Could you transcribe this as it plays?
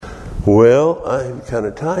Well, I'm kind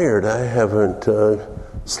of tired. I haven't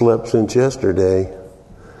slept since yesterday.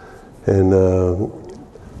 And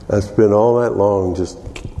I spent all that long just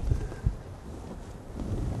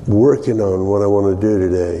working on what I want to do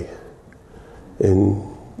today.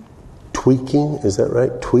 And tweaking, is that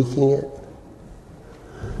right? Tweaking it?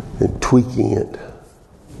 And tweaking it.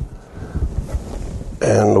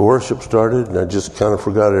 And the worship started and I just kind of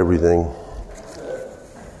forgot everything.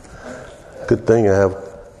 Good thing I have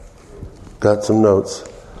got some notes.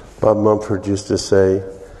 Bob Mumford used to say,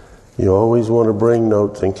 you always want to bring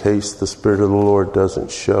notes in case the Spirit of the Lord doesn't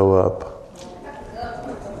show up.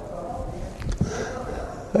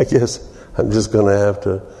 I guess I'm just going to have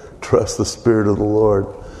to trust the Spirit of the Lord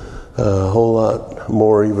a whole lot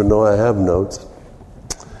more, even though I have notes.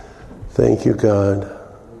 Thank you, God.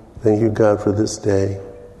 Thank you, God, for this day.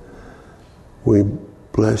 We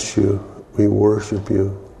bless you. We worship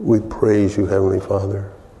you. We praise you, Heavenly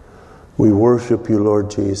Father. We worship you,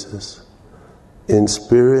 Lord Jesus, in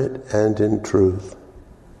spirit and in truth.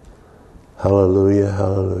 Hallelujah,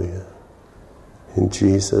 hallelujah. In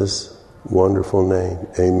Jesus' wonderful name,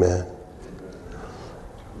 amen.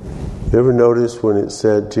 You ever notice when it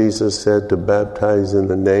said, Jesus said to baptize in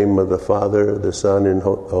the name of the Father, the Son, and the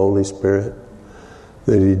Holy Spirit,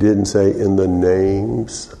 that he didn't say in the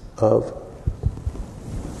names of?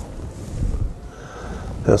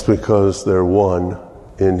 That's because they're one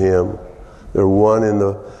in him. They're one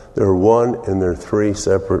and they're three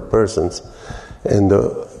separate persons. And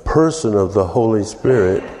the person of the Holy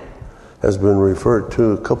Spirit has been referred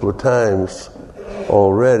to a couple of times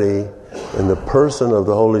already. And the person of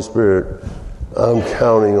the Holy Spirit, I'm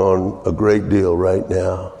counting on a great deal right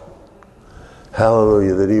now.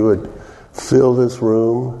 Hallelujah, that he would fill this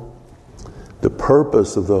room. The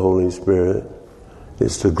purpose of the Holy Spirit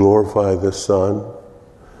is to glorify the Son.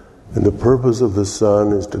 And the purpose of the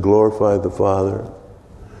Son is to glorify the Father.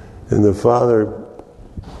 And the Father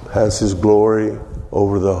has his glory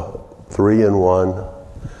over the three in one.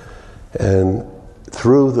 And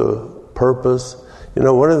through the purpose,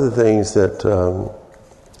 one of the things that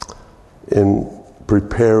in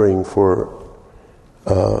preparing for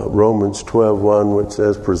Romans 12:1, which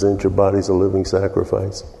says, present your bodies a living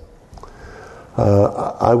sacrifice,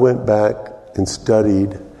 I went back and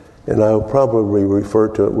studied. And I'll probably refer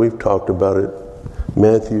to it, we've talked about it,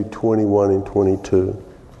 Matthew 21 and 22,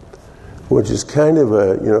 which is kind of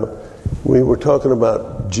we were talking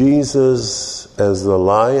about Jesus as the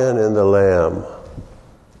lion and the lamb.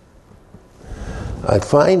 I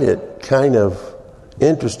find it kind of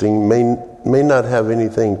interesting, may not have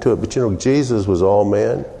anything to it, but Jesus was all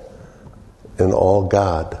man and all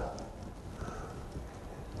God.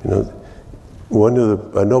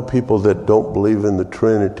 I know people that don't believe in the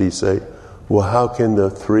Trinity say, well, how can the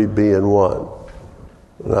three be in one?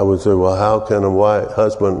 And I would say, well, how can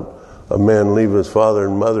a man leave his father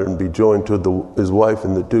and mother and be joined to his wife,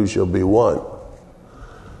 and the two shall be one?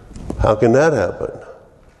 How can that happen?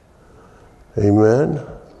 Amen?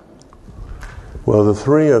 Well, the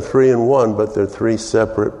three are three in one, but they're three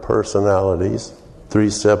separate personalities, three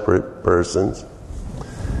separate persons.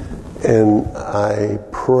 And I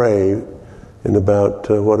pray in about,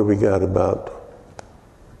 what do we got, about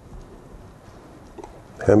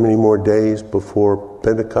how many more days before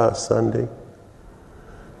Pentecost Sunday,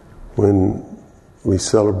 when we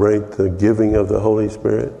celebrate the giving of the Holy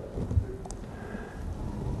Spirit?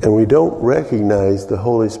 And we don't recognize the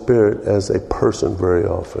Holy Spirit as a person very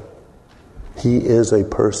often. He is a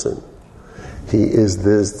person. He is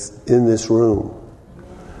in this room.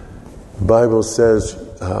 The Bible says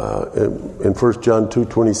in 1 John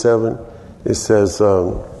 2:27, it says,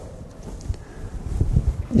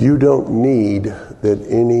 you don't need that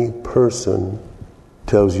any person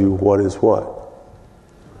tells you what is what.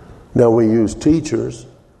 Now we use teachers,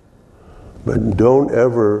 but don't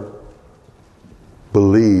ever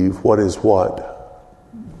believe what is what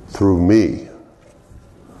through me.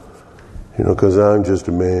 Because I'm just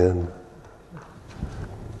a man.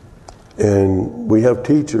 And we have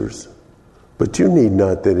teachers, but you need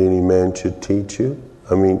not that any man should teach you.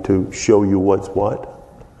 To show you what's what.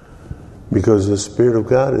 Because the Spirit of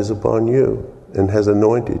God is upon you and has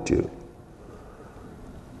anointed you.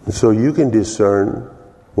 And so you can discern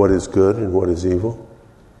what is good and what is evil,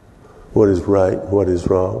 what is right, what is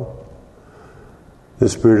wrong. The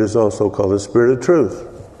Spirit is also called the Spirit of truth.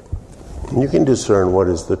 And you can discern what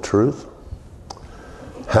is the truth.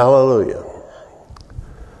 Hallelujah.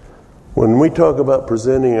 When we talk about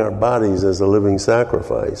presenting our bodies as a living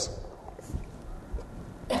sacrifice,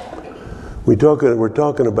 we're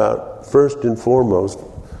talking about, first and foremost,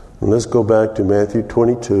 and let's go back to Matthew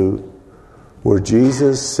 22, where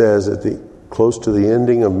Jesus says close to the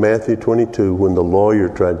ending of Matthew 22, when the lawyer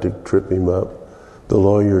tried to trip him up, the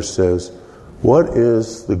lawyer says, "What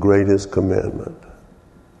is the greatest commandment?"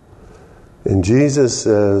 And Jesus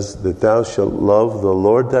says that thou shalt love the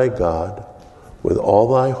Lord thy God with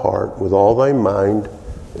all thy heart, with all thy mind,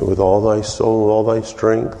 and with all thy soul, with all thy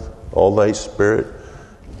strength, all thy spirit.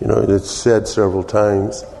 It's said several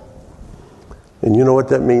times. And you know what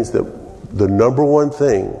that means? That the number one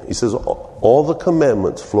thing, he says, all the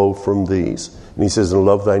commandments flow from these. And he says, and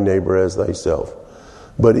love thy neighbor as thyself.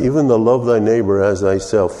 But even the love thy neighbor as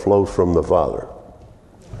thyself flows from the Father.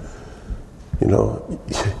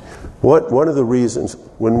 One of the reasons,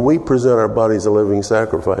 when we present our bodies a living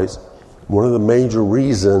sacrifice, one of the major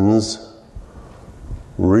reasons,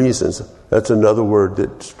 that's another word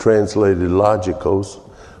that's translated logikos,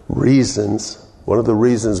 reasons, one of the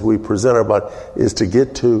reasons we present our body is to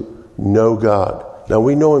get to know God. Now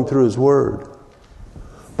we know Him through His Word,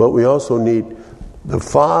 but we also need, the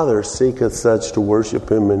Father seeketh such to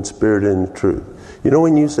worship Him in spirit and in truth.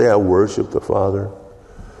 When you say, I worship the Father,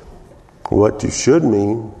 what you should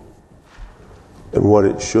mean, and what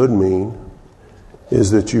it should mean,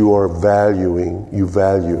 is that you value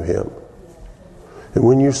Him. And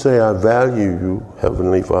when you say, I value you,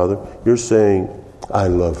 Heavenly Father, you're saying, I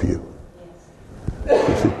love you.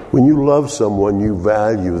 When you love someone, you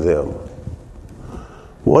value them.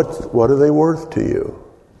 What are they worth to you?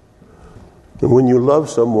 And when you love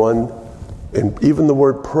someone, and even the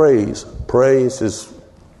word praise is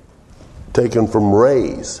taken from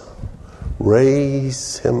raise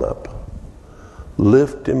him up.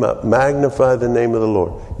 Lift him up. Magnify the name of the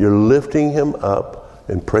Lord. You're lifting him up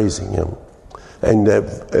and praising him.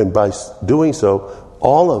 And by doing so,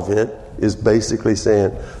 all of it is basically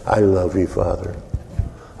saying, I love you, Father.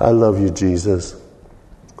 I love you, Jesus.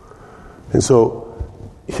 And so,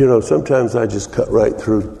 sometimes I just cut right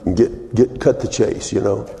through and cut the chase,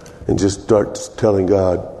 and just start telling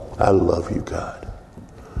God, I love you, God.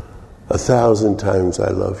 1,000 times I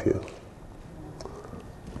love you.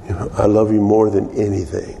 I love you more than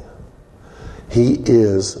anything. He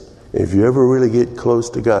is, if you ever really get close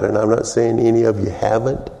to God, and I'm not saying any of you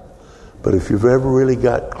haven't, but if you've ever really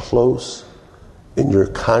got close in your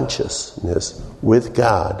consciousness with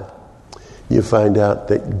God, you find out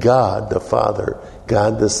that God the Father,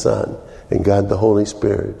 God the Son, and God the Holy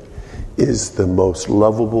Spirit is the most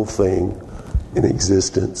lovable thing in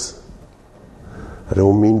existence. I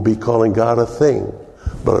don't mean be calling God a thing,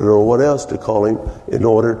 but I don't know what else to call him in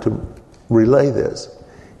order to relay this.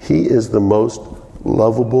 He is the most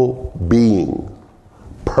lovable being,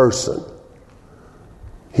 person.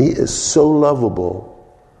 He is so lovable,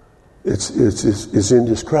 it's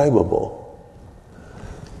indescribable.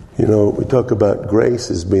 We talk about grace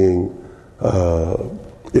as being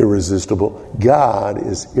irresistible. God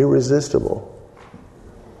is irresistible.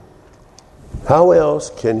 How else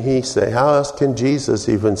can Jesus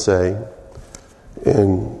even say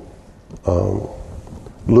in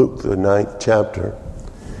Luke, the 9th chapter,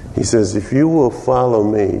 he says, if you will follow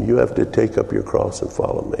me, you have to take up your cross and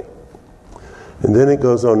follow me. And then it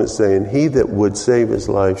goes on to saying, he that would save his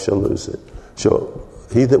life shall lose it.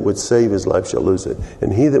 He that would save his life shall lose it.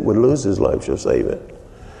 And he that would lose his life shall save it.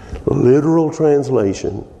 Literal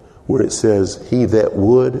translation, where it says, he that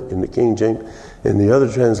would, in the King James, in the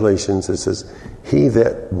other translations it says, he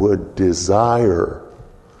that would desire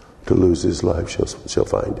to lose his life shall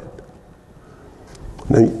find it.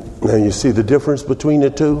 Now you see the difference between the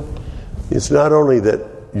two? It's not only that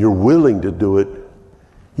you're willing to do it,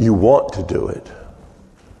 you want to do it.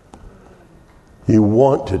 You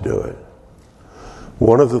want to do it.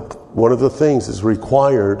 One of the things is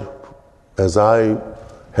required, as I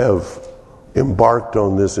have embarked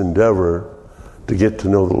on this endeavor to get to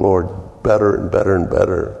know the Lord better and better and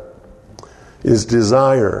better, is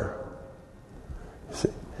desire.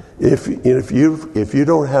 If you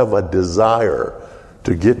don't have a desire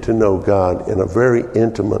to get to know God in a very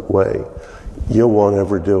intimate way, you won't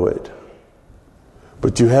ever do it.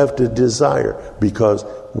 But you have to desire, because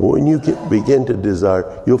when you begin to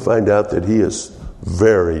desire, you'll find out that He is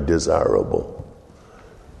very desirable.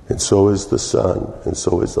 And so is the Son, and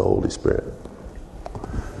so is the Holy Spirit.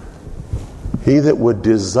 He that would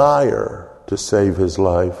desire to save his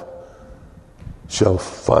life shall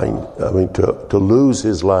find, to lose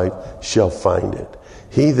his life shall find it.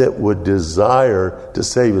 He that would desire to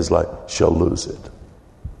save his life shall lose it.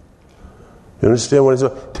 You understand what he's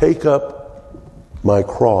saying? Take up my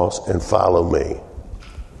cross and follow me.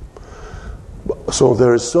 So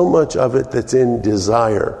there is so much of it that's in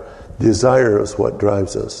desire. Desire is what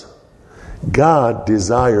drives us. God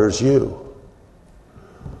desires you.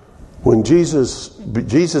 When Jesus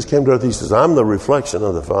came to earth, he says, I'm the reflection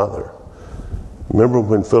of the Father. Remember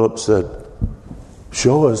when Philip said,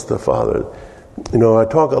 show us the Father. You know, I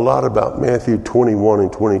talk a lot about Matthew 21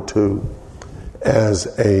 and 22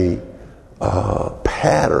 as a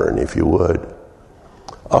pattern, if you would,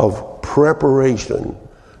 of preparation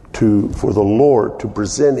for the Lord to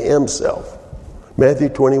present himself. Matthew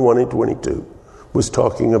 21 and 22 was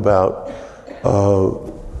talking about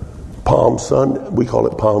Palm Sunday. We call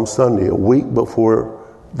it Palm Sunday, a week before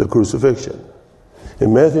the crucifixion.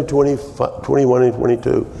 In Matthew 21 and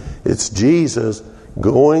 22, it's Jesus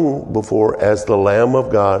going before as the Lamb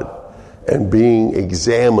of God and being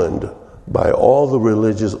examined by all the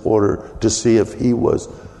religious order to see if he was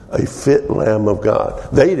a fit Lamb of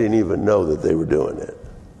God. They didn't even know that they were doing it.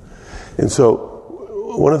 And so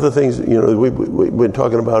one of the things, we've been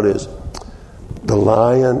talking about is the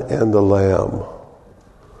lion and the lamb.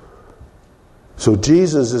 So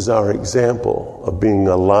Jesus is our example of being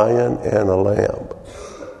a lion and a lamb.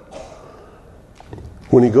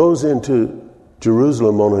 When he goes into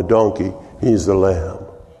Jerusalem on a donkey, he's the lamb.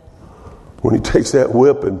 When he takes that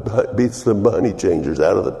whip and beats the money changers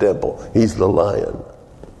out of the temple, he's the lion.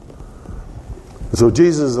 So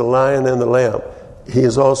Jesus is the lion and the lamb. He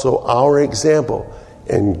is also our example.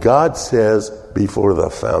 And God says, before the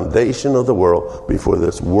foundation of the world, before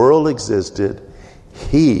this world existed,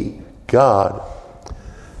 God,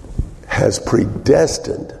 has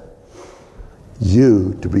predestined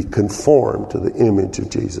you to be conformed to the image of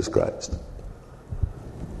Jesus Christ.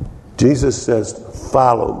 Jesus says,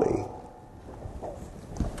 follow me.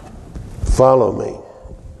 Follow me.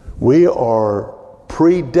 We are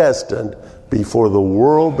predestined before the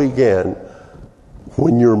world began,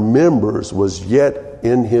 when your members was yet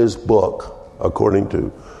in his book, according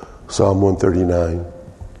to Psalm 139.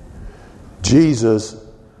 Jesus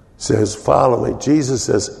says, follow me. Jesus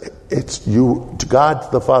says, it's you.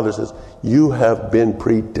 God the Father says, you have been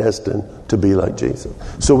predestined to be like Jesus.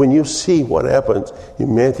 So when you see what happens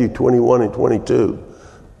in Matthew 21 and 22,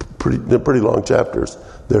 they're pretty long chapters.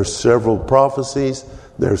 There's several prophecies.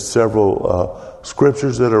 There's several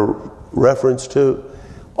scriptures that are referenced to.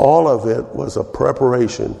 All of it was a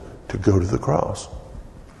preparation to go to the cross.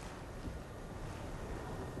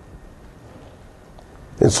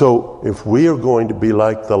 And so if we are going to be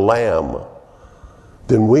like the Lamb,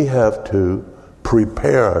 then we have to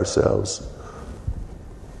prepare ourselves.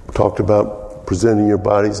 We talked about presenting your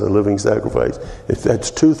bodies a living sacrifice. If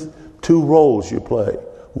that's two roles you play.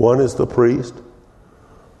 One is the priest,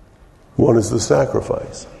 one is the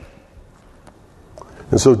sacrifice.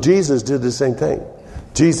 And so Jesus did the same thing.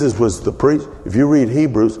 Jesus was the priest. If you read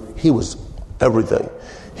Hebrews, he was everything.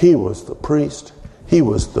 He was the priest. He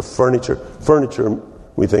was the furniture. Furniture,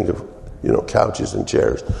 we think of, couches and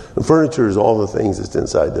chairs. And furniture is all the things that's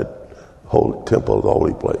inside the holy temple, the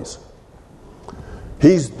holy place.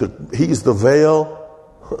 He's the veil.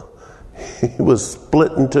 He was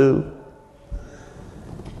split in two.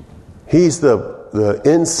 He's the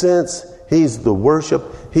incense. He's the worship.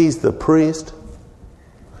 He's the priest.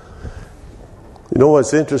 You know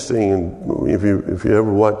what's interesting, and if you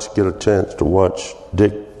ever get a chance to watch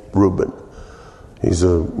Dick Rubin, he's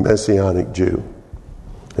a Messianic Jew,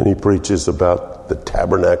 and he preaches about the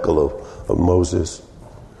tabernacle of Moses,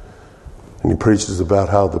 and he preaches about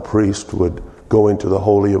how the priest would go into the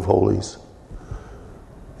Holy of Holies,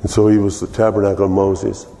 and so he was the tabernacle of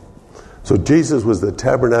Moses. So Jesus was the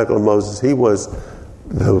tabernacle of Moses. He was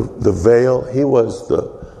the veil. He was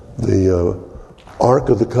the Ark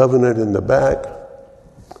of the Covenant in the back.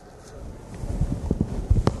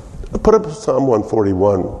 Put up Psalm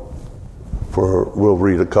 141 we'll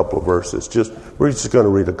read a couple of verses. We're just going to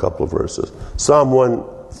read a couple of verses. Psalm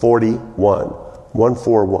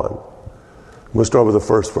 141. We'll start with the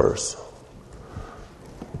first verse.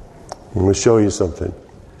 I'm going to show you something.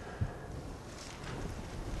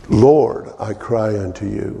 Lord, I cry unto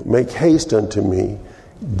you. Make haste unto me.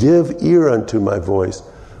 Give ear unto my voice.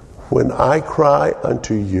 When I cry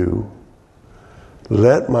unto you,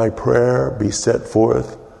 let my prayer be set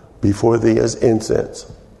forth before thee as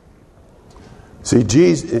incense. See,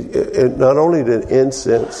 Jesus, not only did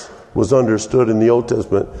incense was understood in the Old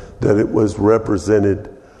Testament that it was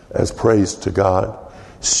represented as praise to God,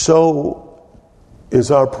 so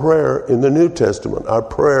is our prayer in the New Testament. Our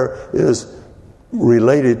prayer is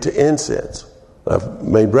related to incense. I've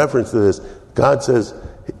made reference to this. God says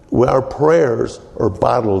our prayers are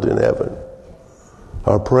bottled in heaven.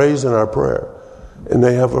 Our praise and our prayer. And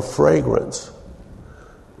they have a fragrance.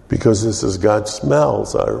 Because this is God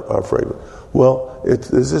smells our fragrance. Well,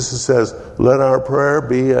 this says, let our prayer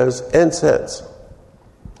be as incense.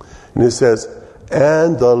 And it says,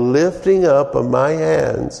 and the lifting up of my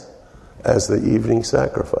hands as the evening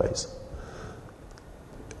sacrifice.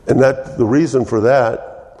 And that the reason for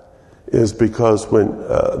that is because when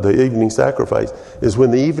the evening sacrifice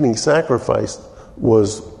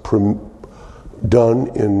was done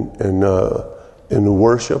in the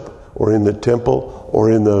worship or in the temple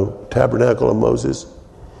or in the tabernacle of Moses,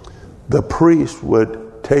 the priest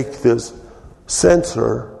would take this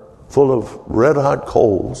censer full of red hot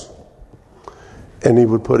coals, and he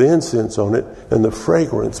would put incense on it, and the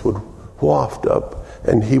fragrance would waft up,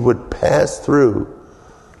 and he would pass through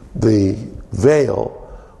the veil,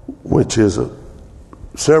 which is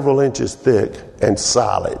several inches thick and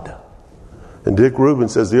solid. And Dick Rubin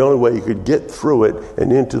says the only way you could get through it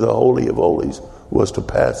and into the Holy of Holies was to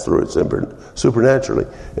pass through it supernaturally.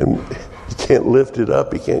 And you can't lift it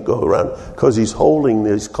up, you can't go around, because he's holding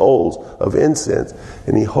these coals of incense,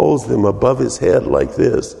 and he holds them above his head like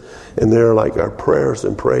this, and they're like our prayers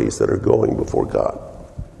and praise that are going before God.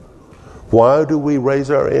 Why do we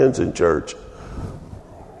raise our hands in church?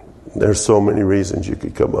 There's so many reasons you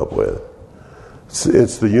could come up with.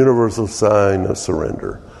 It's the universal sign of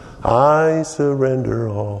surrender. I surrender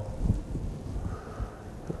all.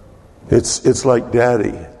 It's like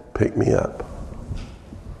Daddy, pick me up.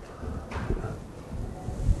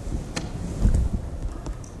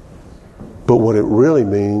 But what it really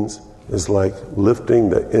means is like lifting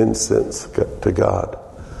the incense to God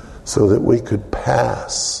so that we could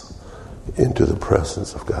pass into the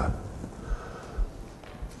presence of God.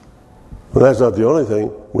 Well, that's not the only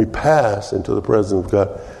thing. We pass into the presence of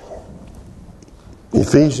God.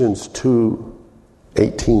 Ephesians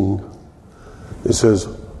 2:18, it says,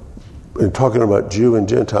 in talking about Jew and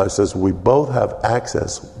Gentile, it says, we both have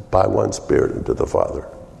access by one Spirit into the Father.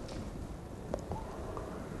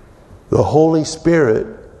 The Holy Spirit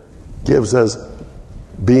gives us,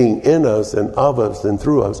 being in us and of us and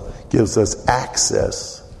through us, gives us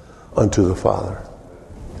access unto the Father.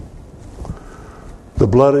 The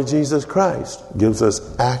blood of Jesus Christ gives us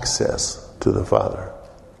access to the Father.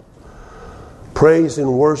 Praise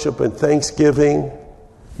and worship and thanksgiving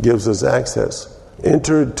gives us access.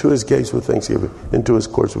 Enter to his gates with thanksgiving, into his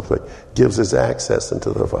courts with praise, gives us access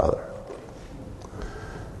into the Father.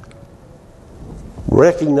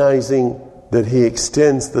 Recognizing that he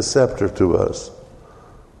extends the scepter to us,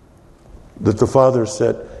 that the Father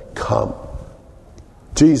said, come.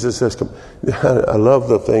 Jesus says, come. I love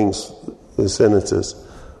the sentences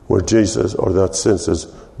where Jesus, or not sentences,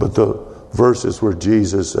 but the verses where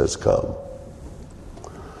Jesus says, come.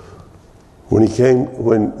 When he came,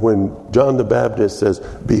 when John the Baptist says,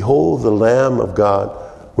 behold the Lamb of God,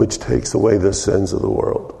 which takes away the sins of the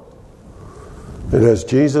world. And as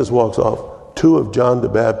Jesus walks off, two of John the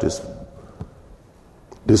Baptist's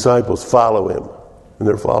disciples follow him, and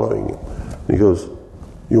they're following him. And he goes,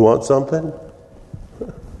 you want something?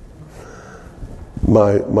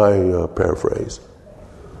 My paraphrase.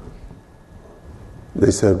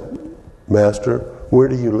 They said, Master, where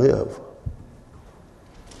do you live?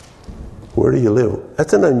 Where do you live?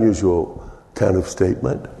 That's an unusual kind of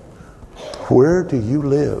statement. Where do you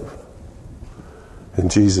live? And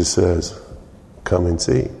Jesus says, come and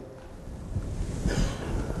see.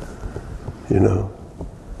 You know,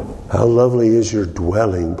 how lovely is your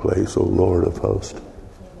dwelling place, O Lord of hosts.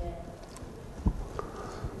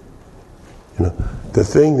 You know, the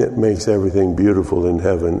thing that makes everything beautiful in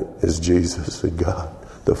heaven is Jesus and God,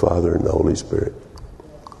 the Father and the Holy Spirit.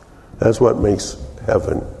 That's what makes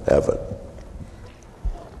heaven, heaven.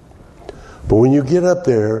 But when you get up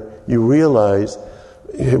there, you realize,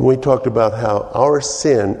 we talked about how our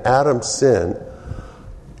sin, Adam's sin,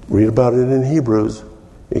 read about it in Hebrews,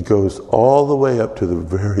 it goes all the way up to the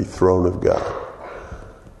very throne of God.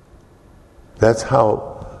 That's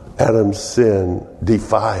how Adam's sin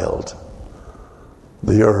defiled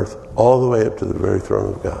the earth, all the way up to the very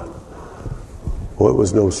throne of God. Well, it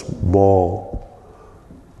was no small.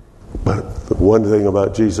 But the one thing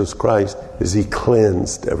about Jesus Christ is he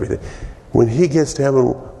cleansed everything. When he gets to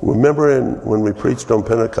heaven, remember when we preached on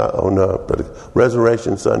Pentecost, on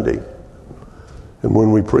Resurrection Sunday, and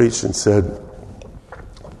when we preached and said,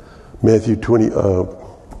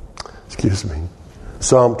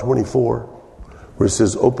 Psalm 24, where it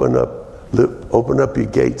says, open up your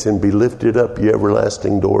gates and be lifted up, ye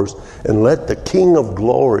everlasting doors, and let the King of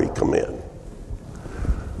glory come in.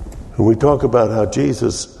 And we talk about how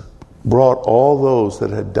Jesus brought all those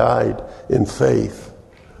that had died in faith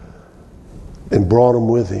and brought them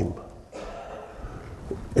with him.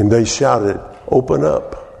 And they shouted, open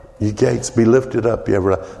up, ye gates, be lifted up, ye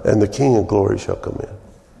everlasting, and the King of glory shall come in.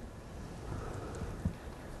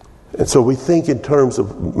 And so we think in terms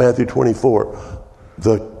of Matthew 24,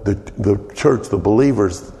 the church, the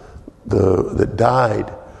believers that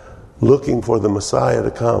died looking for the Messiah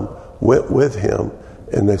to come, went with him,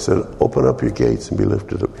 and they said, open up your gates and be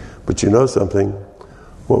lifted up. But you know something?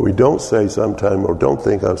 What we don't say sometimes, or don't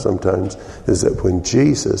think of sometimes, is that when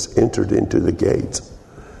Jesus entered into the gates,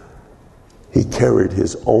 he carried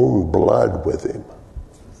his own blood with him.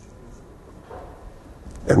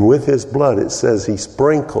 And with his blood, it says he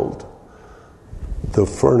sprinkled the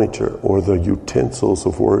furniture or the utensils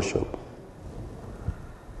of worship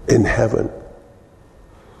in heaven.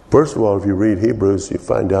 First of all, if you read Hebrews, you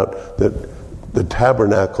find out that the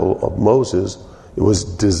tabernacle of Moses, it was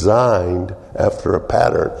designed after a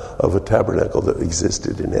pattern of a tabernacle that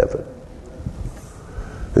existed in heaven.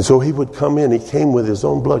 And so he would come in, he came with his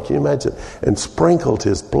own blood, can you imagine? And sprinkled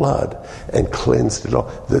his blood and cleansed it all.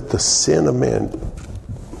 That the sin of man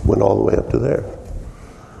went all the way up to there.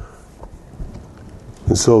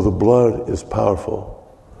 And so the blood is powerful.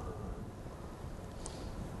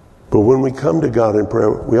 But when we come to God in prayer,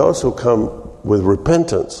 we also come with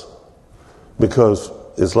repentance. Because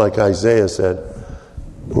it's like Isaiah said,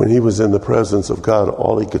 when he was in the presence of God,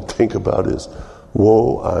 all he could think about is,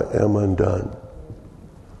 woe, I am undone.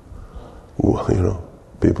 Well, you know,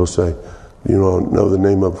 people say, you know the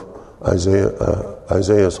name of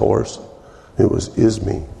Isaiah's horse? It was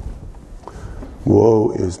Ismi.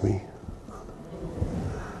 Woe is me.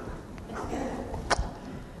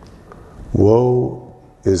 Woe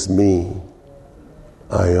is me,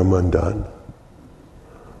 I am undone.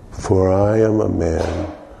 For I am a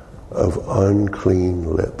man of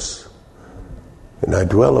unclean lips. And I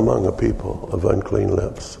dwell among a people of unclean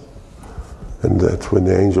lips. And that's when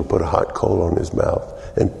the angel put a hot coal on his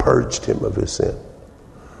mouth and purged him of his sin.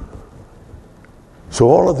 So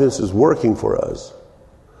all of this is working for us.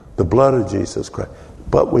 The blood of Jesus Christ.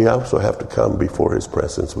 But we also have to come before his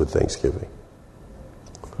presence with thanksgiving.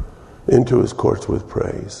 Into his courts with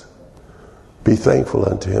praise. Be thankful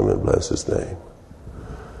unto him and bless his name.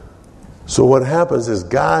 So what happens is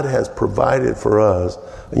God has provided for us.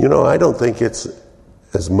 You know, I don't think it's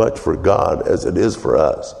as much for God as it is for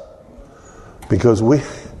us. Because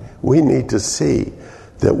we need to see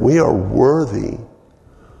that we are worthy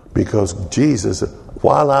because Jesus,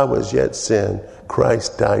 while I was yet sin,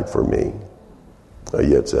 Christ died for me, a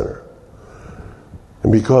yet sinner.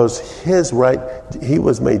 And because he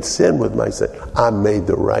was made sin with my sin, I'm made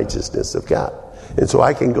the righteousness of God. And so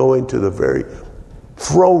I can go into the very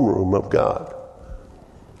throne room of God.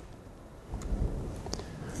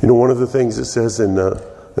 You know, one of the things it says in the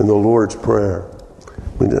Lord's Prayer,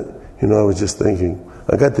 you know, I was just thinking,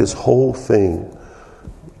 I got this whole thing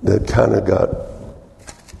that kind of got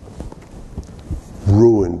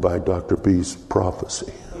ruined by Dr. B's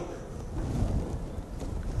prophecy.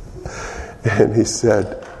 And he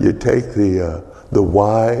said, you take the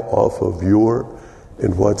Y off of your,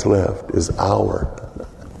 and what's left is our.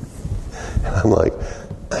 And I'm like,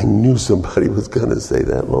 I knew somebody was going to say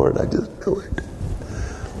that, Lord. I just knew it.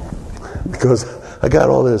 Because I got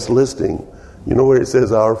all this listing. You know where it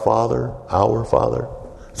says our Father? Our Father?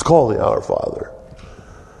 It's called the Our Father.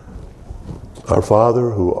 Our Father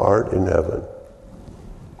who art in heaven.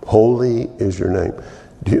 Holy is your name.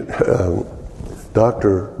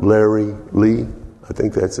 Dr. Larry Lee, I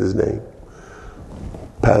think that's his name,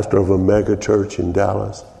 pastor of a mega church in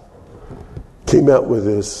Dallas, came out with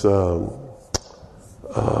this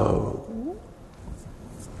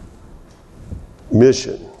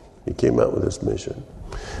mission. He came out with this mission.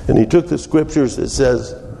 And he took the scriptures that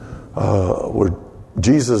says where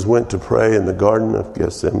Jesus went to pray in the Garden of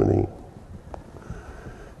Gethsemane.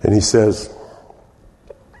 And he says,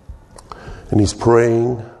 and he's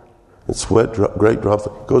praying, and sweat, great drops.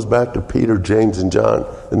 Goes back to Peter, James, and John,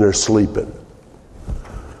 and they're sleeping.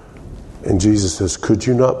 And Jesus says, could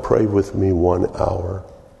you not pray with me 1 hour?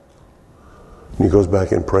 And he goes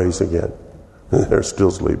back and prays again. And they're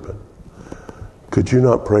still sleeping. Could you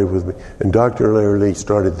not pray with me? And Dr. Larry Lee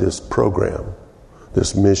started this program,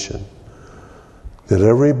 this mission, that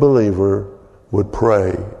every believer would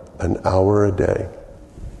pray an hour a day.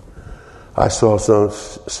 I saw some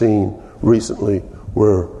scene recently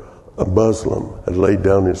where a Muslim had laid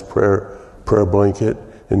down his prayer blanket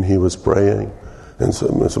and he was praying. And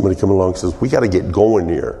somebody come along and says, we got to get going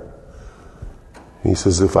here. He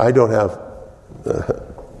says, if I don't have,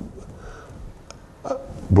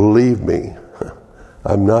 believe me,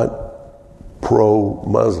 I'm not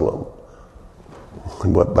pro-Muslim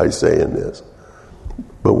by saying this.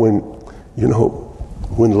 But when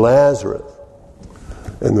Lazarus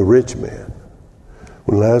and the rich man,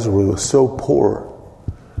 when Lazarus was so poor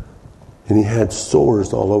and he had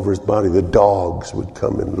sores all over his body, the dogs would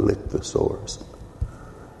come and lick the sores.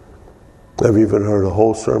 I've even heard a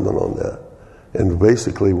whole sermon on that. And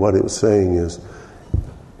basically what it was saying is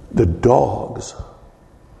the dogs,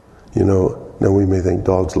 now we may think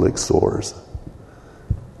dogs lick sores,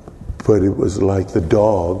 but it was like the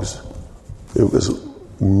dogs, it was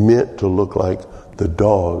meant to look like the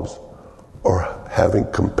dogs are having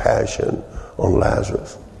compassion on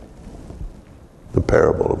Lazarus. The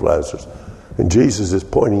parable of Lazarus. And Jesus is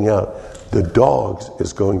pointing out the dogs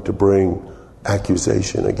is going to bring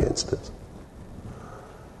accusation against us.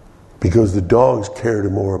 Because the dogs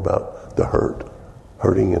cared more about the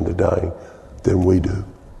hurting and the dying, than we do.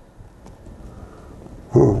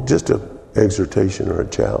 Just an exhortation or a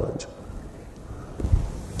challenge.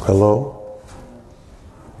 Hello?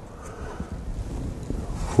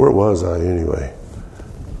 Where was I anyway?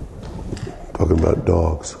 Talking about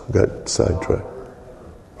dogs. Got sidetracked.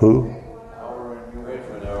 Who?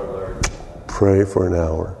 Pray for an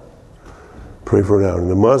hour. Pray for an hour. And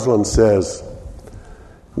the Muslim says,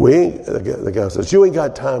 the guy says, you ain't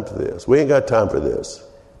got time for this. We ain't got time for this.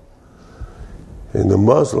 And the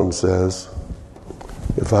Muslim says,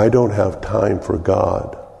 if I don't have time for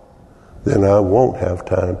God, then I won't have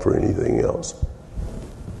time for anything else.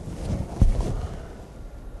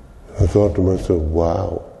 I thought to myself,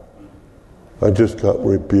 wow, I just got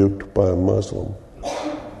rebuked by a Muslim.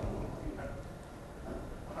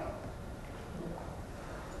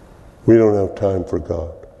 We don't have time for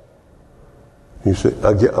God. You say,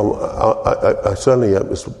 I suddenly,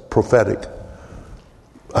 it's prophetic.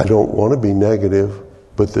 I don't want to be negative,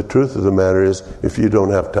 but the truth of the matter is, if you don't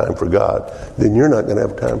have time for God, then you're not going to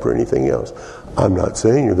have time for anything else. I'm not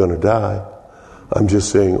saying you're going to die. I'm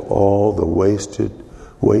just saying all the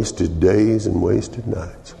wasted days and wasted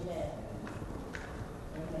nights.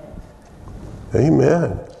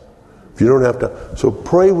 Amen. If you don't have to, so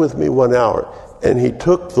pray with me 1 hour. And he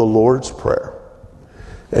took the Lord's Prayer.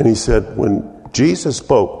 And he said, when Jesus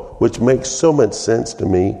spoke, which makes so much sense to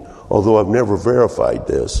me, although I've never verified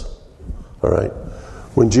this, all right?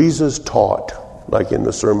 When Jesus taught, like in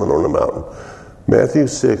the Sermon on the Mountain, Matthew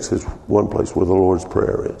 6 is one place where the Lord's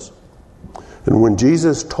Prayer is. And when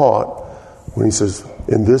Jesus taught, when he says,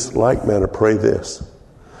 in this like manner, pray this,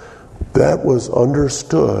 that was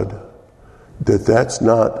understood that that's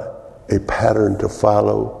not a pattern to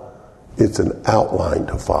follow. It's an outline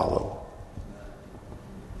to follow.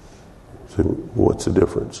 So what's the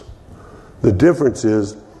difference? The difference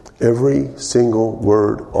is every single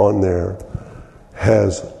word on there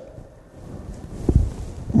has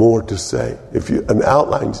more to say. An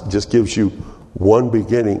outline just gives you one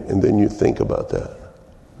beginning, and then you think about that.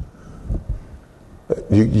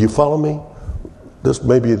 You follow me?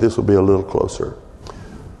 Maybe this will be a little closer.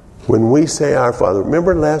 When we say our Father,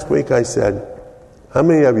 remember last week I said, how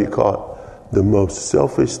many of you caught the most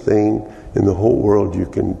selfish thing in the whole world you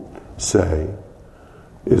can say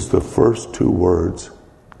is the first two words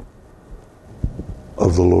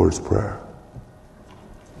of the Lord's Prayer?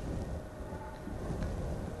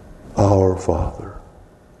 Our Father,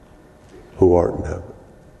 who art in heaven.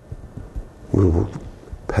 Well,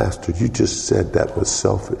 Pastor, you just said that was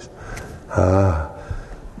selfish.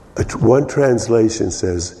 One translation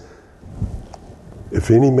says, if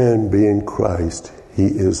any man be in Christ, he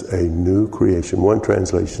is a new creation. One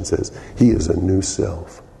translation says, he is a new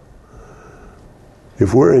self.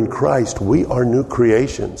 If we're in Christ, we are new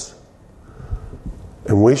creations.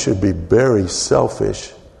 And we should be very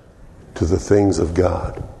selfish to the things of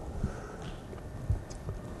God.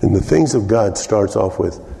 And the things of God starts off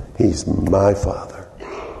with, he's my Father.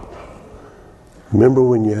 Remember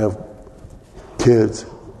when you have kids,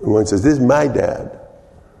 and one says, this is my dad.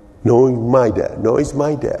 No, he's my dad. No, he's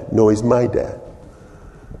my dad. No, he's my dad.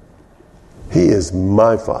 He is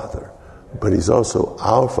my Father, but he's also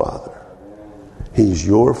our Father. He's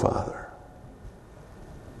your Father.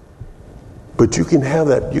 But you can have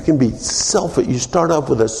that. You can be selfish. You start off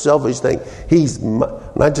with a selfish thing.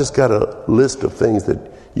 And I just got a list of things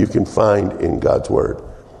that you can find in God's Word.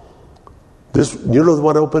 You know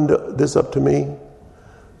what opened this up to me?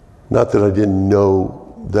 Not that I didn't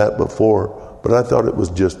know that before, but I thought it was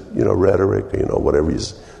just, rhetoric, whatever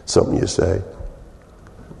something you say.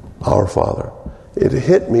 Our Father. It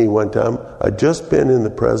hit me one time. I'd just been in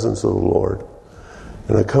the presence of the Lord.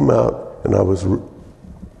 And I come out and I was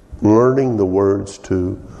learning the words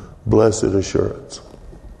to Blessed Assurance.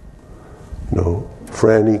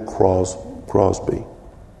 Franny Crosby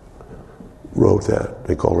wrote that.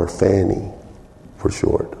 They call her Fanny for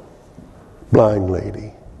short. Blind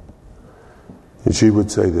lady. And she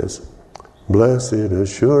would say this, Blessed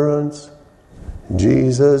assurance,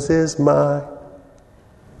 Jesus is mine.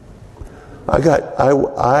 I got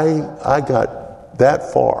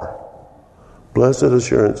that far. Blessed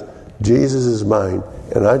assurance, Jesus is mine.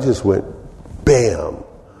 And I just went, bam,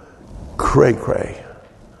 cray cray.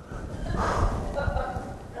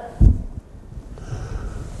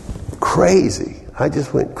 Crazy. I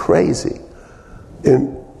just went crazy.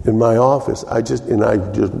 In my office, I just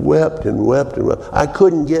wept and wept and wept. I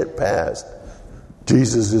couldn't get past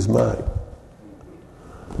Jesus is mine.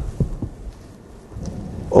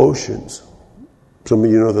 Oceans. Some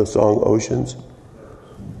of you know the song Oceans?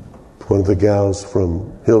 One of the gals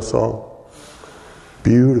from Hillsong.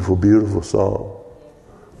 Beautiful, beautiful song.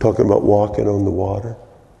 Talking about walking on the water.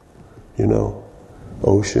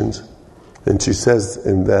 Oceans. And she says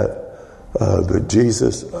in that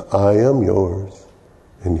Jesus, I am yours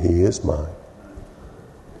and he is mine.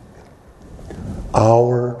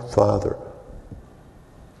 Our Father.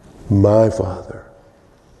 My Father.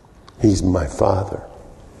 He's my Father.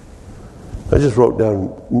 I just wrote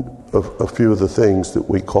down a few of the things that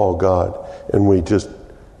we call God, and we just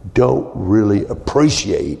don't really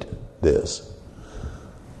appreciate this.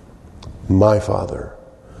 My Father,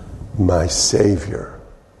 my Savior,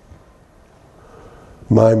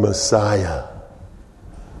 my Messiah.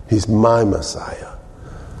 He's my Messiah.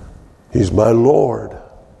 He's my Lord.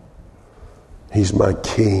 He's my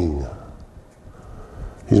King.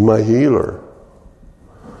 He's my healer.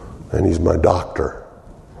 And he's my doctor.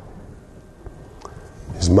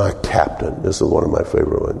 He's my captain. This is one of my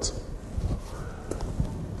favorite ones.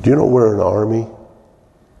 Do you know we're an army?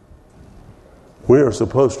 We are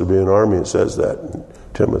supposed to be an army. It says that in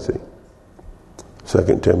Timothy.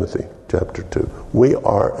 2 Timothy chapter 2. We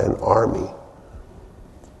are an army.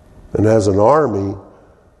 And as an army,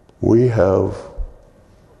 we have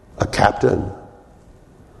a captain.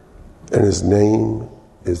 And his name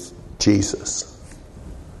is Jesus.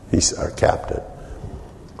 He's our captain.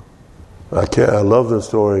 I love the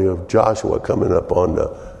story of Joshua coming up on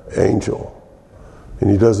the angel. And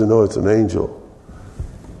he doesn't know it's an angel.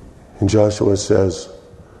 And Joshua says,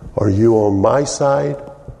 are you on my side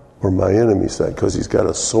or my enemy's side? Because he's got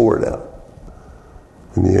a sword out.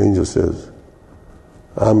 And the angel says,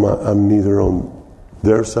 I'm neither on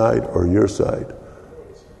their side or your side.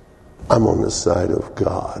 I'm on the side of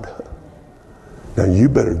God. Now you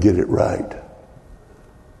better get it right.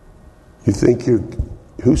 You think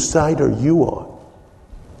whose side are you on?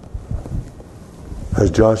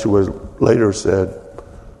 As Joshua later said,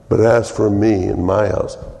 but as for me and my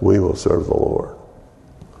house, we will serve the Lord.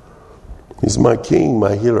 He's my king,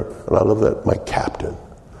 my healer, and I love that, my captain.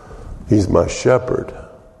 He's my shepherd.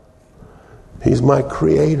 He's my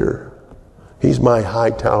creator. He's my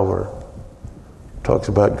high tower. Talks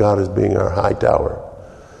about God as being our high tower.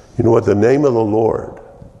 You know what? The name of the Lord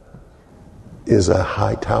is a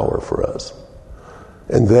high tower for us.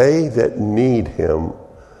 And they that need him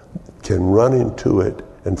can run into it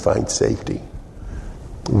and find safety.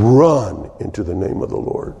 Run into the name of the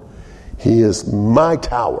Lord. He is my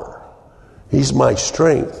tower. He's my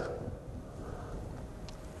strength.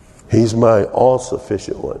 He's my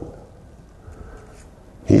all-sufficient one.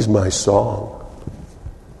 He's my song.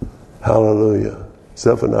 Hallelujah.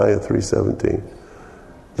 Zephaniah 3:17.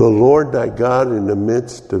 The Lord thy God in the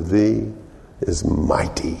midst of thee is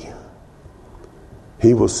mighty.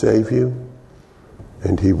 He will save you,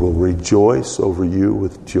 and he will rejoice over you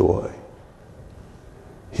with joy.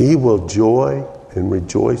 He will joy and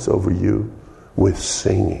rejoice over you with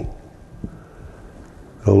singing.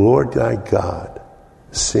 The Lord thy God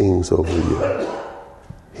sings over you.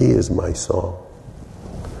 He is my song.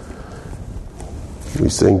 We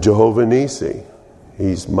sing Jehovah Nissi.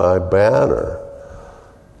 He's my banner.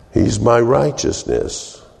 He's my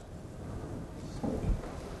righteousness.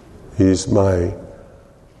 He's my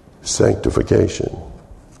sanctification.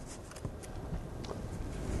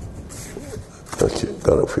 Okay,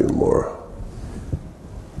 got a few more.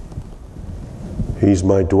 He's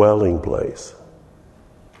my dwelling place.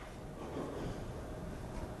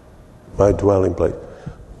 My dwelling place.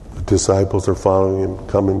 The disciples are following him.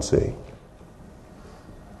 Come and see.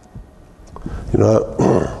 You know,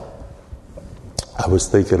 I was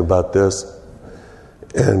thinking about this,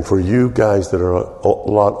 and for you guys that are a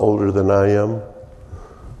lot older than I am,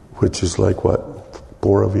 which is like what,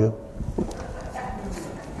 4 of you?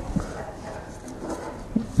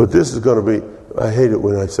 But this is going to be, I hate it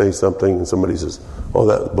when I say something and somebody says, oh,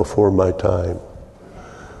 that was before my time.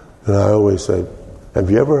 And I always say, have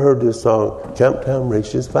you ever heard this song, Camptown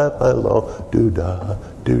Races 5 mile long, doo-dah,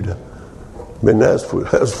 doo-dah. I mean, that's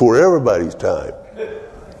for everybody's time.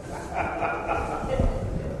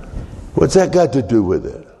 What's that got to do with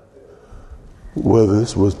it? Well,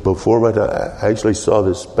 this was before my time. I actually saw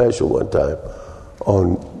this special one time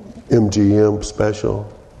on MGM special.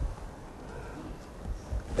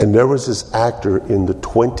 And there was this actor in the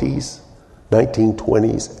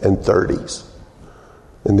 1920s and 30s.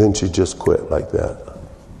 And then she just quit like that.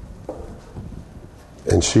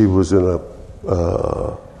 And she was in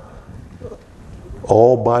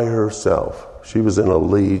all by herself. She was in a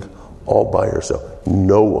league all by herself.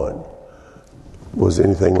 No one was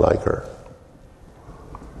anything like her.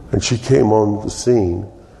 And she came on the scene,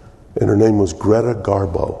 and her name was Greta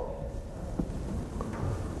Garbo.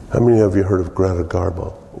 How many of you heard of Greta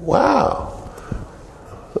Garbo? Wow.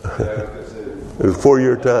 It was before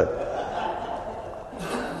your time.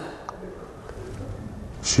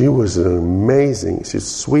 She was an amazing, she's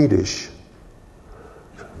Swedish,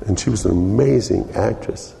 and she was an amazing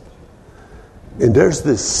actress. And there's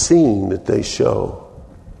this scene that they show,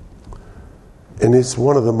 and it's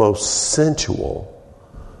one of the most sensual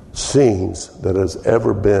scenes that has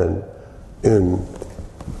ever been in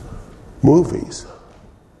movies.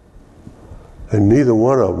 And neither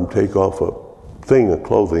one of them take off a thing of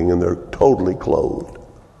clothing, and they're totally clothed.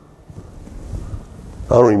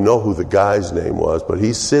 I don't even know who the guy's name was, but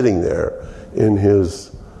he's sitting there in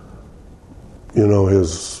his,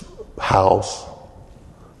 his house.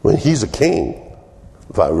 I mean, he's a king,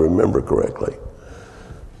 if I remember correctly.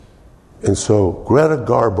 And so Greta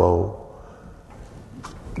Garbo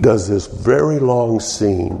does this very long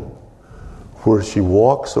scene where she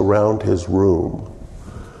walks around his room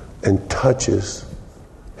and touches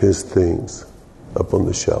his things up on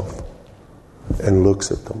the shelf and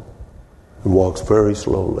looks at them and walks very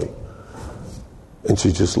slowly. And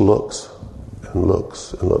she just looks and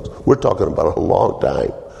looks and looks. We're talking about a long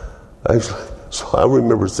time. Actually, so I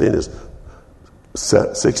remember seeing this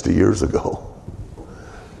 60 years ago.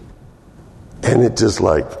 And it just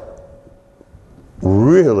like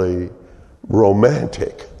really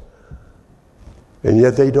romantic. And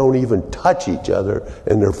yet they don't even touch each other,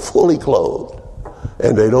 and they're fully clothed,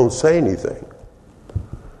 and they don't say anything.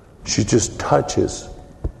 She just touches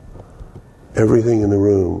everything in the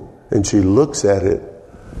room, and she looks at it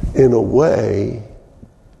in a way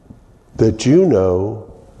that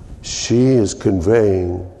she is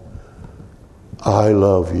conveying, I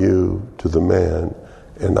love you to the man,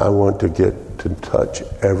 and I want to get to touch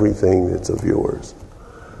everything that's of yours,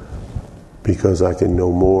 because I can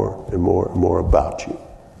know more and more and more about you.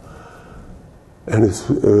 And it's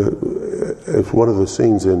one of the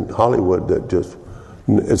scenes in Hollywood that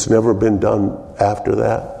it's never been done after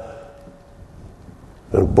that,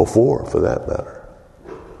 and before, for that matter.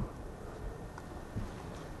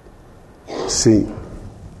 See,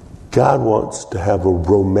 God wants to have a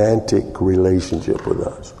romantic relationship with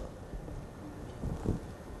us.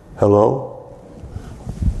 Hello?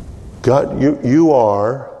 God, you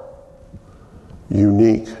are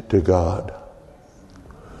unique to God.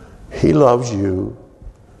 He loves you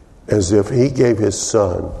as if He gave His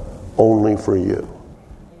Son only for you.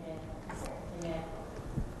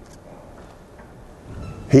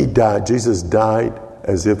 He died, Jesus died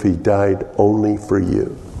as if He died only for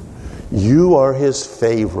you. You are His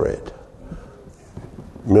favorite.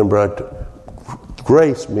 Remember,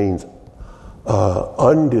 grace means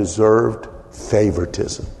undeserved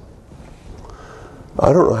favoritism.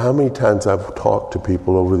 I don't know how many times I've talked to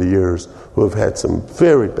people over the years who have had some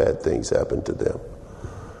very bad things happen to them.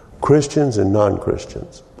 Christians and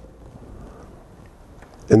non-Christians.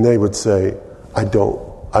 And they would say, I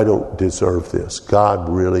don't deserve this. God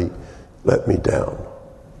really let me down.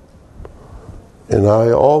 And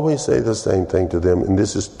I always say the same thing to them, and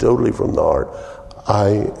this is totally from the heart.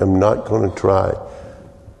 I am not going to try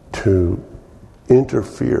to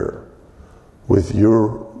interfere with your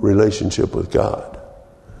relationship with God.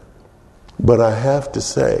 But I have to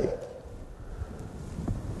say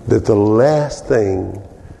that the last thing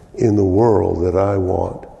in the world that I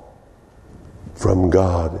want from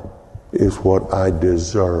God is what I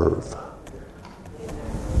deserve.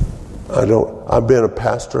 I've been a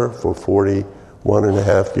pastor for 41 and a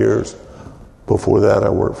half years. Before that, I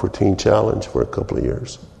worked for Teen Challenge for a couple of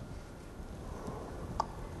years.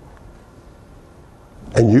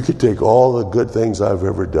 And you could take all the good things I've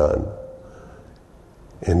ever done,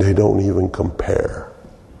 and they don't even compare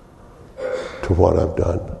to what I've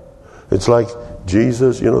done. It's like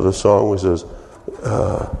Jesus, the song was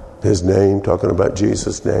His name, talking about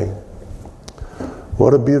Jesus' name.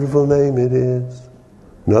 What a beautiful name it is.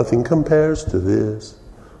 Nothing compares to this.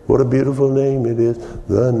 What a beautiful name it is.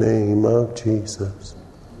 The name of Jesus.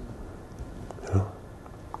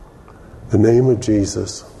 The name of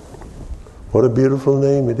Jesus. What a beautiful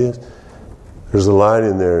name it is. There's a line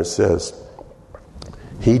in there that says,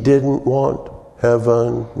 He didn't want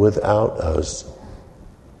heaven without us. Do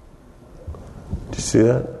you see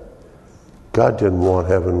that? God didn't want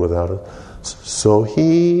heaven without us. So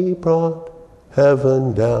he brought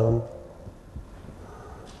heaven down.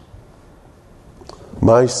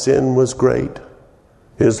 My sin was great.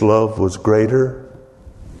 His love was greater.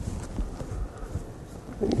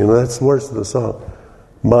 You know, that's the words of the song.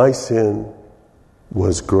 My sin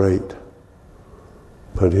was great,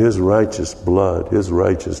 but his righteous blood, his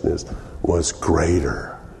righteousness was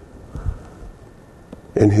greater.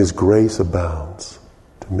 And his grace abounds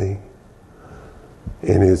to me.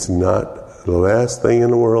 And it's not the last thing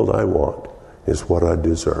in the world I want. It's what I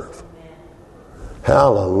deserve.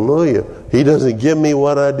 Hallelujah. He doesn't give me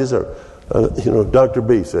what I deserve. Dr.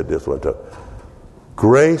 B said this one time.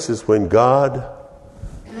 Grace is when God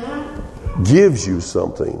gives you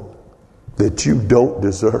something that you don't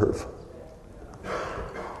deserve.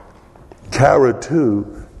 Kara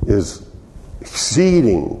 2 is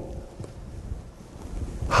exceeding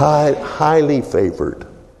highly favored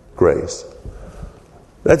grace.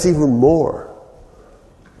 That's even more.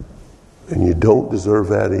 And you don't deserve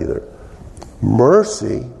that either.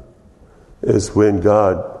 Mercy is when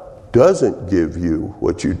God doesn't give you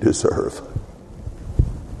what you deserve.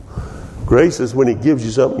 Grace is when he gives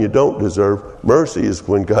you something you don't deserve. Mercy is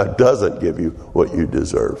when God doesn't give you what you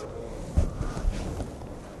deserve.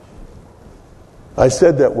 I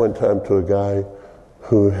said that one time to a guy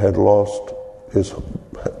who had lost his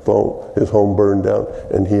home burned down,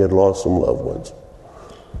 and he had lost some loved ones.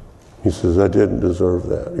 He says, I didn't deserve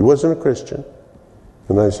that. He wasn't a Christian.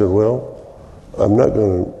 And I said, well, I'm not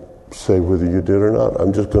going to say whether you did or not.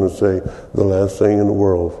 I'm just going to say the last thing in the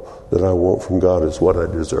world that I want from God is what I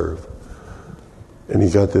deserve. And he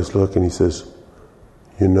got this look and he says,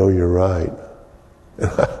 you know, you're right.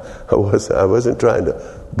 And I wasn't trying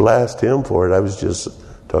to blast him for it. I was just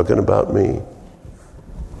talking about me.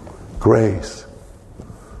 Grace.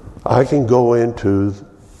 I can go into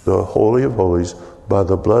the Holy of Holies by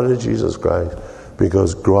the blood of Jesus Christ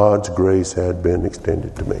because God's grace had been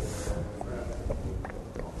extended to me.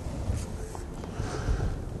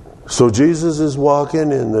 So Jesus is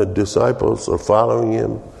walking and the disciples are following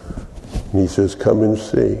him. And he says, come and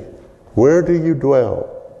see. Where do you dwell?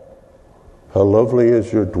 How lovely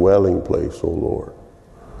is your dwelling place, O Lord.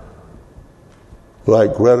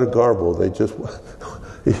 Like Greta Garbo,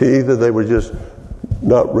 either they were just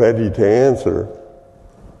not ready to answer,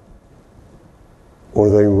 or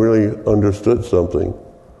they really understood something,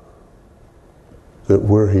 that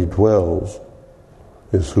where he dwells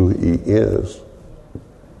is who he is.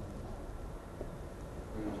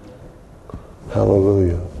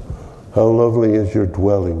 Hallelujah. How lovely is your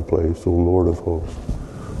dwelling place, O Lord of hosts.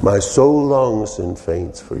 My soul longs and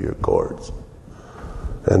faints for your courts,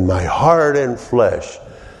 and my heart and flesh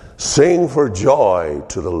sing for joy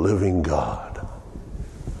to the living God.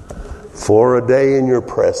 For a day in your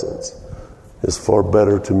presence is far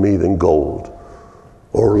better to me than gold,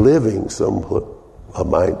 or living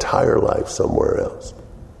my entire life somewhere else.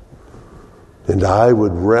 And I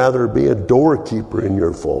would rather be a doorkeeper in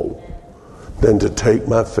your fold than to take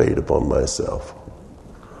my fate upon myself.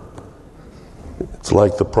 It's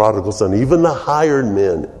like the prodigal son. Even the hired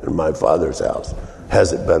men in my Father's house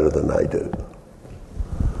has it better than I do.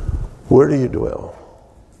 Where do you dwell?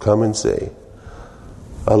 Come and see.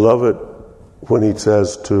 I love it when he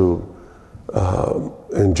says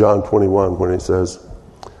in John 21, when he says,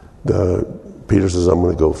 Peter says, I'm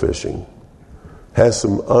going to go fishing. Has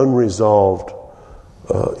some unresolved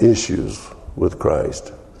issues with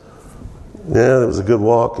Christ. Yeah, it was a good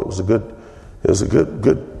walk. It was a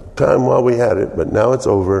good time while we had it, but now it's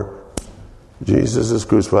over. Jesus is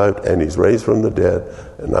crucified and he's raised from the dead,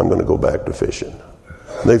 and I'm going to go back to fishing.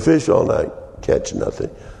 They fish all night, catch nothing.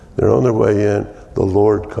 They're on their way in. The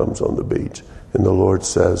Lord comes on the beach, and the Lord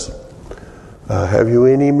says, have you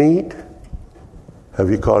any meat? Have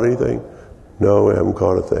you caught anything? No, we haven't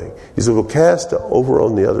caught a thing. He said, well, cast over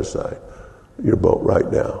on the other side your boat right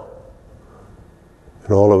now.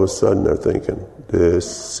 And all of a sudden they're thinking,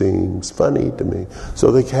 this seems funny to me.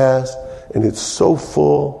 So they cast, and it's so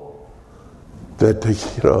full that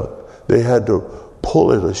they had to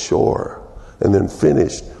pull it ashore and then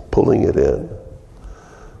finish pulling it in.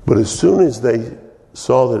 But as soon as they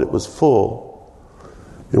saw that it was full,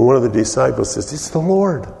 and one of the disciples says, it's the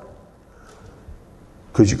Lord.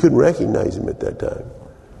 Because you couldn't recognize him at that time.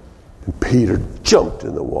 And Peter jumped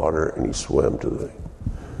in the water and he swam to the...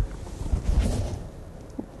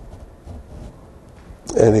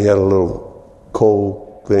 And he had a little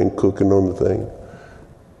coal thing cooking on the thing.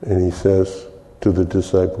 And he says to the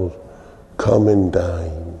disciples, come and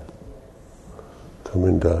dine. Come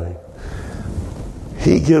and dine.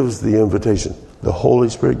 He gives the invitation. The Holy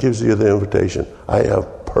Spirit gives you the invitation. I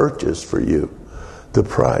have purchased for you the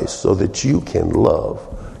price so that you can love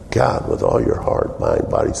God with all your heart, mind,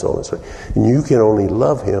 body, soul, and spirit. And you can only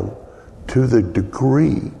love him to the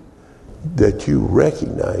degree that you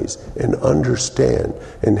recognize and understand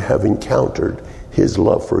and have encountered his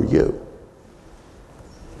love for you.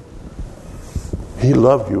 He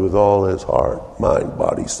loved you with all his heart, mind,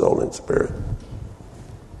 body, soul, and spirit.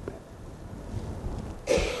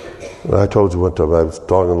 And I told you one time, I was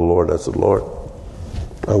talking to the Lord, I said, Lord,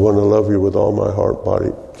 I want to love you with all my heart,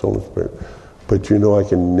 body, soul, and spirit. But you know I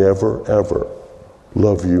can never, ever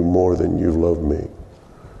love you more than you love me.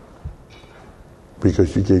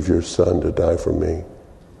 Because you gave your son to die for me.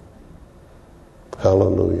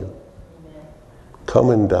 Hallelujah. Amen.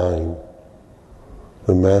 Come and dine.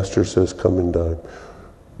 The master says, come and dine.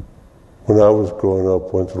 When I was growing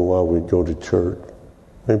up, once in a while we'd go to church,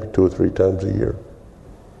 maybe 2 or 3 times a year.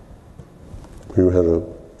 We had a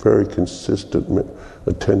very consistent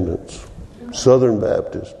attendance. Southern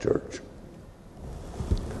Baptist Church.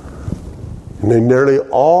 And they nearly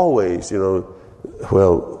always,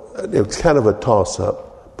 it's kind of a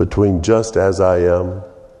toss-up between just as I am,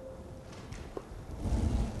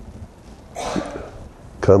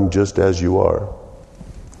 come just as you are,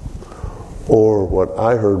 or what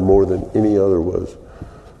I heard more than any other was,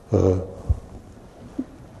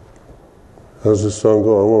 how's this song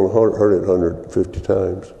go? I won't heard it 150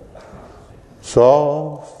 times.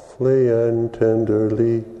 Softly and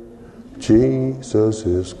tenderly, Jesus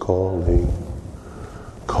is calling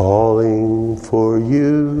for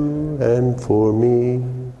you and for me.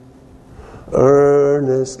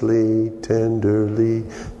 Earnestly, tenderly,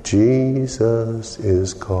 Jesus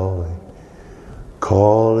is calling,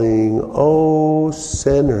 oh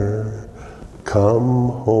sinner, come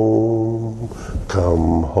home,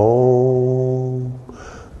 come home,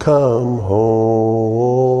 come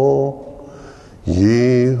home.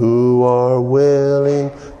 Ye who are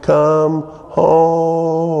willing, come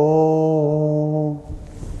home.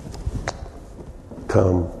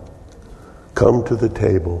 Come to the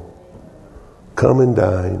table. Come and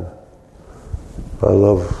dine. I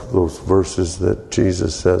love those verses that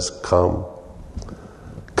Jesus says, come.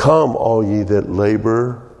 Come, all ye that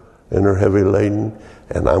labor and are heavy laden,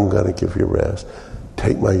 and I'm going to give you rest.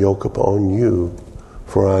 Take my yoke upon you,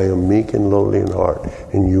 for I am meek and lowly in heart,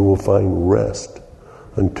 and you will find rest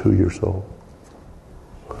unto your soul.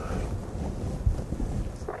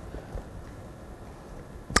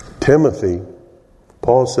 Timothy,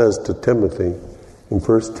 Paul says to Timothy in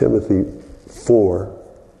 1 Timothy 4,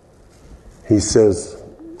 he says,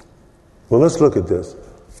 well, let's look at this.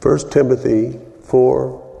 1 Timothy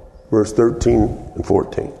 4, verse 13 and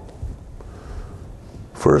 14.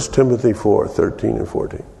 1 Timothy 4, 13 and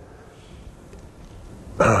 14.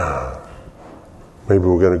 Maybe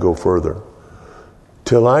we're going to go further.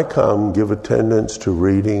 Till I come, give attendance to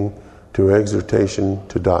reading, to exhortation,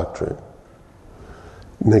 to doctrine.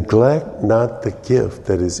 Neglect not the gift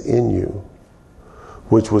that is in you,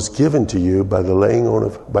 which was given to you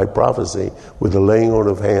by prophecy with the laying on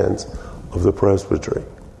of hands of the presbytery.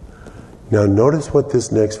 Now notice what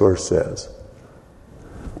this next verse says.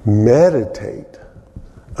 Meditate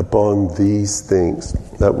upon these things.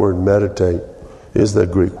 That word meditate is the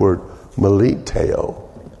Greek word meliteo.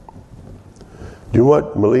 Do you know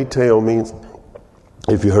what meliteo means?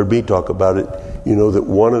 If you heard me talk about it, you know that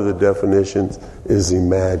one of the definitions is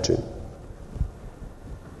imagine.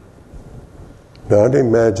 Not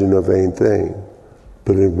imagine a vain thing,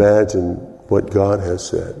 but imagine what God has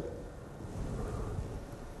said.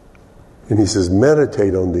 And he says,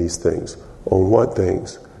 meditate on these things. On what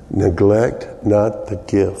things? Neglect not the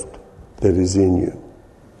gift that is in you.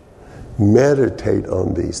 Meditate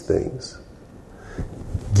on these things.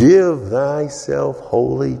 Give thyself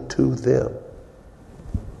wholly to them.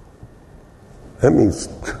 That means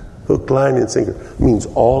hook, line, and sinker. It means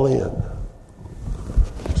all in.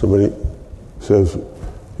 Somebody says,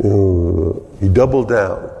 he doubled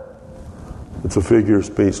down. It's a figure of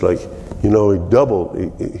speech, like, he doubled.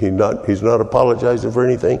 He's not apologizing for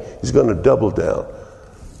anything. He's going to double down.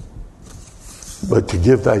 But to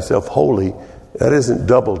give thyself wholly, that isn't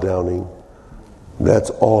double downing. That's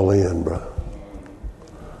all in, bro.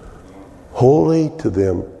 Wholly to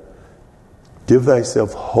them. Give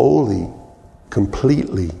thyself wholly,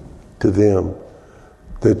 completely to them,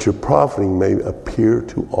 that your profiting may appear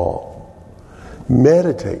to all.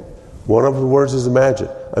 Meditate. One of the words is imagine.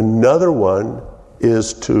 Another one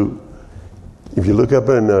is to, if you look up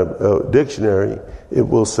in a dictionary, it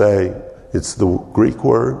will say, it's the Greek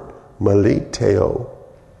word, meliteo.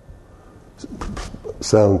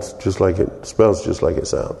 Spells just like it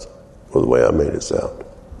sounds, or the way I made it sound.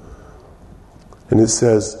 And it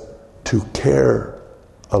says to care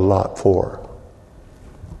a lot for.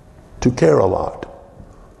 To care a lot.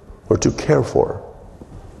 Or to care for.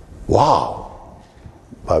 Wow.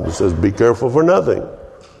 The Bible says be careful for nothing,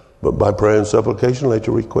 but by prayer and supplication let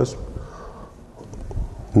your requests.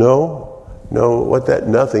 No, what that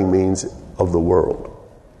nothing means of the world.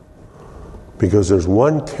 Because there's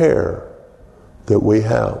one care that we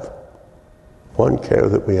have. One care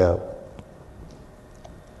that we have.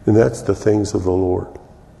 And that's the things of the Lord.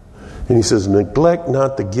 And he says, neglect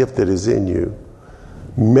not the gift that is in you.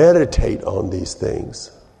 Meditate on these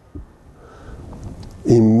things.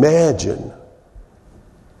 Imagine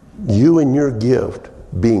you and your gift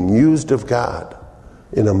being used of God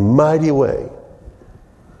in a mighty way.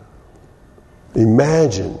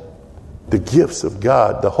 Imagine the gifts of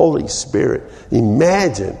God, the Holy Spirit.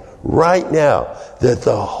 Imagine right now that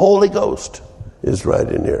the Holy Ghost is right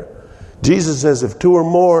in here. Jesus says, if two or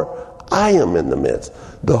more, I am in the midst.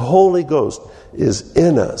 The Holy Ghost is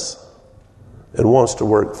in us and wants to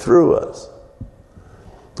work through us.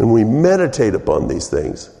 And we meditate upon these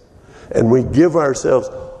things. And we give ourselves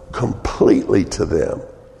completely to them.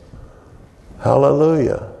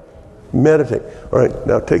 Hallelujah. Meditate. All right,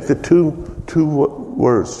 now take the two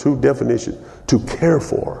words, two definitions. To care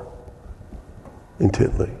for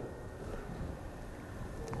intently.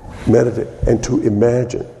 Meditate. And to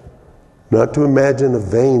imagine. Not to imagine a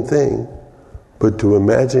vain thing, but to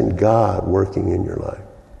imagine God working in your life.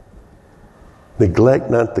 Neglect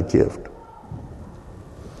not the gift.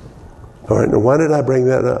 All right, now why did I bring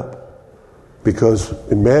that up? Because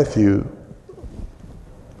in Matthew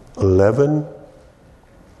 11,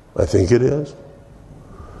 I think it is,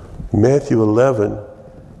 Matthew 11,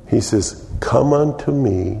 he says, come unto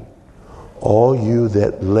me, all you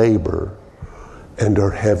that labor and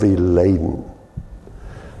are heavy laden,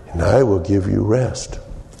 and I will give you rest.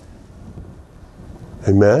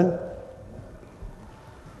 Amen?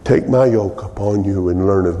 Take my yoke upon you and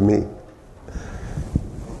learn of me.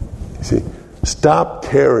 You see, stop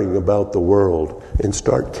caring about the world and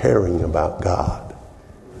start caring about God.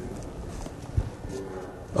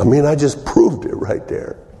 I mean, I just proved it right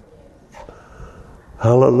there.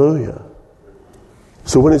 Hallelujah.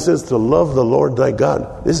 So when it says to love the Lord thy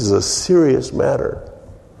God, this is a serious matter.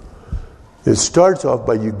 It starts off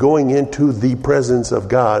by you going into the presence of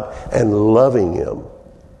God and loving Him.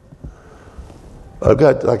 I've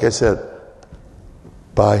got, like I said,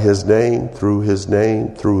 by His name, through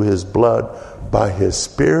His blood, by His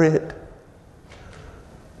Spirit,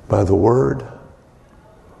 by the Word.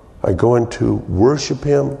 I go into worship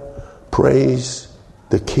Him, praise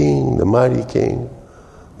the King, the mighty King,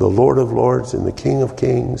 the Lord of Lords and the King of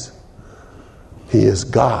Kings. He is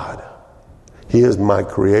God. He is my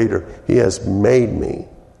Creator. He has made me.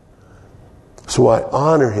 So I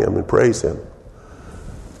honor Him and praise Him.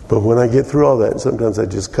 But when I get through all that, and sometimes I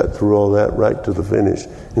just cut through all that right to the finish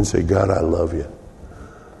and say, God, I love you.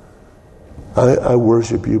 I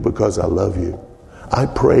worship you because I love you. I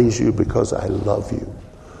praise you because I love you.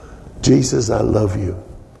 Jesus, I love you.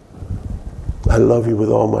 I love you with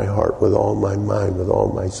all my heart, with all my mind, with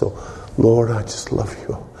all my soul. Lord, I just love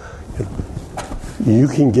you. You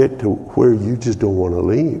can get to where you just don't want to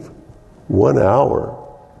leave. 1 hour.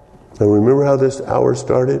 And remember how this hour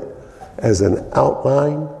started? As an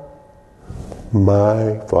outline.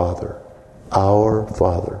 My Father. Our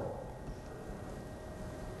Father.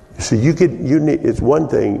 You see, it's one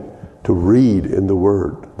thing to read in the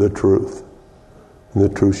Word the truth. And the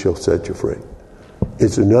truth shall set you free.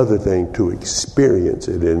 It's another thing to experience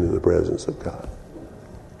it in the presence of God.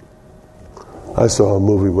 I saw a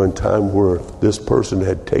movie one time where this person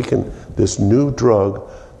had taken this new drug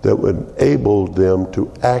that would enable them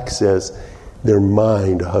to access their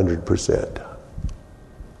mind 100%.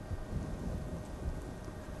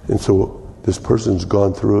 And so this person's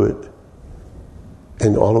gone through it,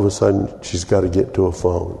 and all of a sudden she's got to get to a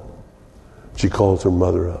phone. She calls her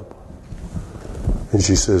mother up. And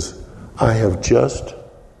she says,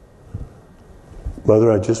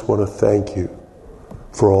 Mother, I just want to thank you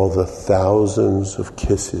for all the thousands of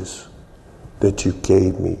kisses that you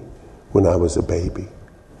gave me when I was a baby.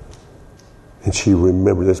 And she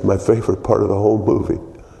remembered, that's my favorite part of the whole movie.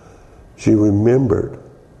 She remembered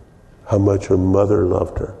how much her mother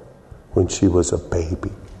loved her when she was a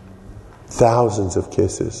baby. Thousands of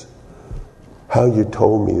kisses. How you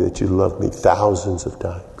told me that you loved me thousands of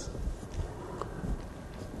times.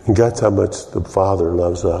 And that's how much the Father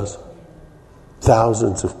loves us.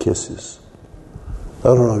 Thousands of kisses. I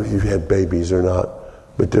don't know if you've had babies or not,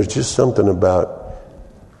 but there's just something about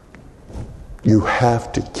you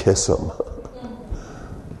have to kiss them.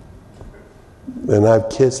 And I've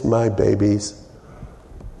kissed my babies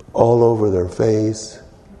all over their face,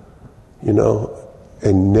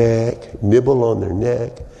 and neck, nibble on their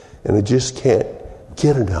neck, and I just can't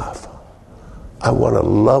get enough. I want to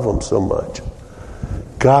love them so much.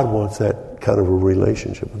 God wants that kind of a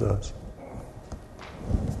relationship with us.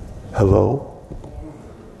 Hello?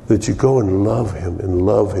 That you go and love Him and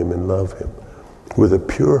love Him and love Him with a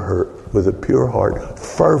pure heart,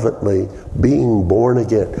 fervently being born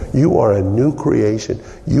again. You are a new creation.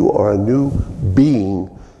 You are a new being,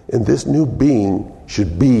 and this new being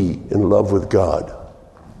should be in love with God.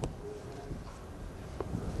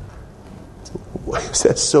 Is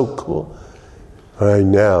that so cool? All right,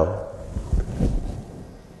 now,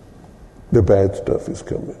 the bad stuff is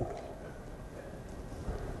coming.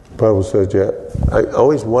 The Bible says, I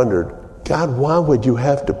always wondered, God, why would you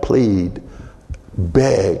have to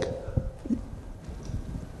beg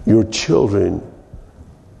your children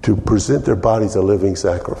to present their bodies a living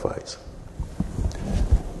sacrifice?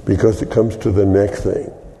 Because it comes to the next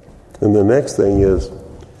thing. And the next thing is,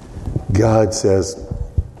 God says,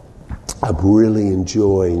 I'm really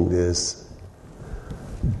enjoying this,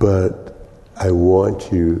 but I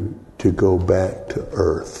want you to go back to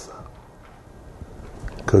earth.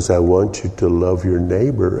 Because I want you to love your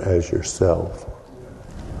neighbor as yourself.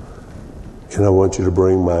 And I want you to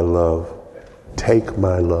bring my love, take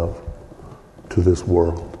my love to this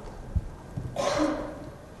world.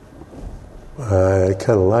 I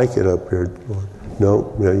kind of like it up here.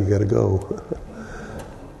 No, you got to go.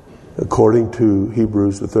 According to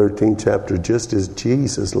Hebrews, the 13th chapter, just as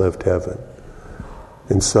Jesus left heaven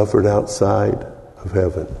and suffered outside of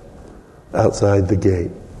heaven, outside the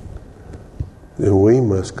gate, then we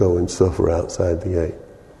must go and suffer outside the gate.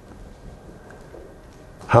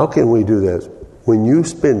 How can we do this? When you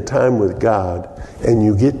spend time with God and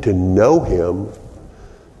you get to know Him,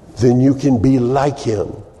 then you can be like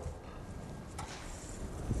Him.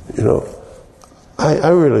 I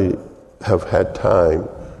really have had time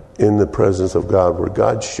in the presence of God where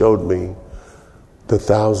God showed me the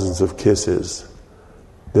thousands of kisses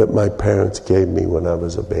that my parents gave me when I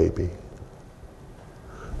was a baby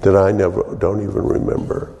that I don't even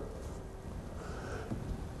remember.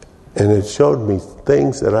 And it showed me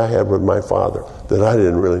things that I had with my father that I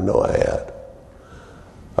didn't really know I had.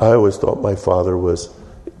 I always thought my father was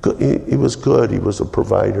good. He was good. He was a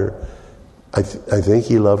provider. I think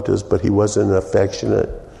he loved us, but he wasn't an affectionate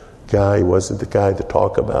guy. He wasn't the guy to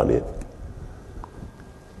talk about it.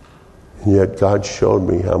 And yet God showed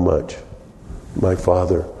me how much my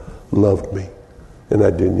father loved me, and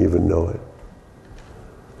I didn't even know it.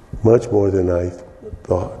 Much more than I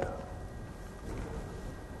thought.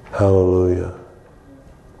 Hallelujah.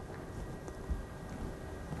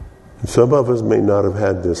 And some of us may not have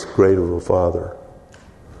had this great of a father,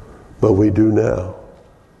 but we do now.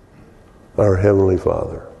 Our Heavenly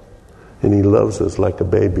Father. And He loves us like a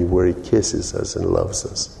baby, where He kisses us and loves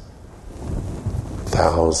us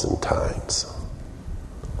 1,000 times.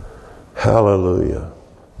 Hallelujah.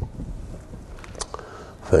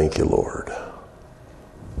 Thank you, Lord.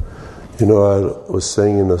 I was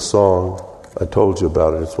singing a song. I told you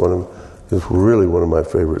about it. It's really one of my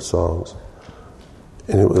favorite songs.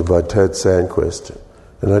 And it was by Ted Sandquist.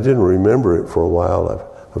 And I didn't remember it for a while.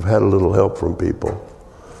 I've had a little help from people.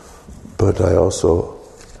 But I also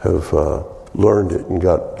have learned it and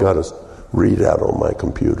got a readout on my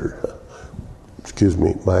computer. Excuse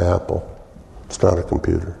me, my Apple. It's not a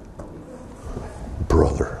computer.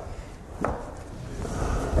 Brother.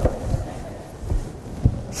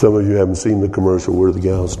 Some of you haven't seen the commercial where the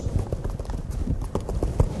gal's,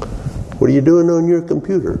 what are you doing on your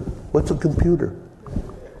computer? What's a computer?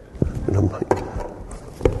 And I'm like,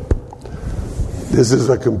 this is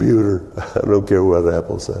a computer. I don't care what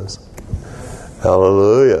Apple says.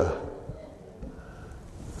 Hallelujah.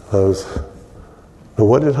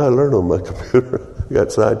 What did I learn on my computer? I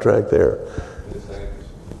got sidetracked there.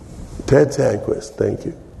 Ted Sandquist, thank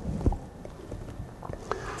you.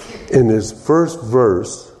 In his first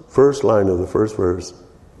line of the first verse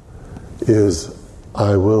is,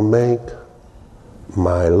 I will make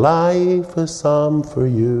my life a psalm for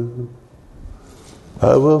you.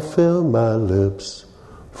 I will fill my lips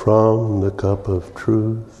from the cup of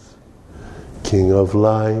truth. King of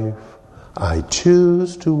life, I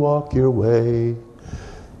choose to walk your way.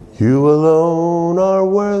 You alone are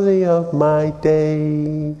worthy of my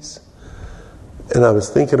days. And I was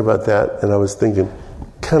thinking about that, and I was thinking,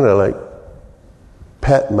 kind of like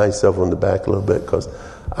patting myself on the back a little bit, because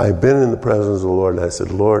I've been in the presence of the Lord, and I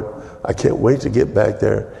said, Lord, I can't wait to get back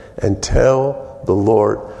there and tell the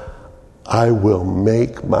Lord, I will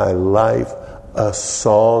make my life a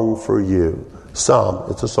song for you.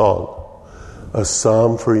 Psalm, it's a song. a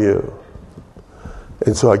psalm for you.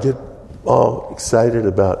 And so I get all excited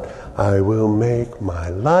about, I will make my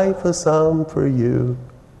life a psalm for you.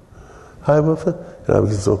 And I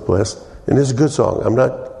was so blessed. And it's a good song.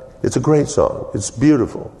 It's a great song. It's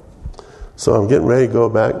beautiful. So I'm getting ready to go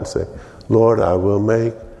back and say, Lord, I will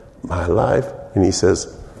make my life. And he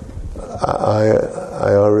says,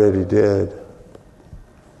 I already did.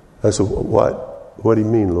 I said, what? What do you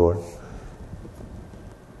mean, Lord?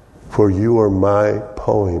 For you are my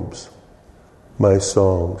poems, my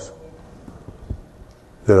songs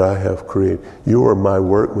that I have created. You are my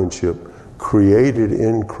workmanship, created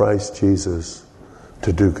in Christ Jesus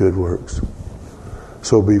to do good works.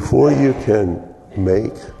 So before you can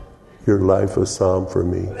make your life a psalm for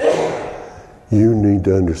me, you need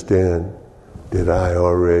to understand that I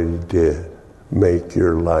already did make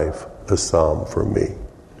your life a psalm for me.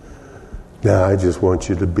 Now I just want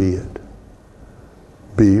you to be it.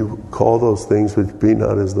 Call those things which be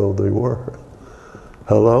not as though they were.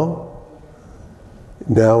 Hello?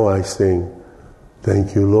 Now I sing,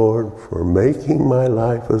 thank you, Lord, for making my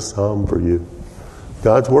life a psalm for you.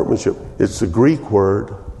 God's workmanship. It's the Greek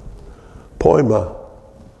word, poema.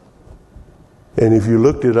 And if you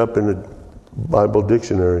looked it up in a Bible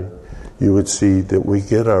dictionary, you would see that we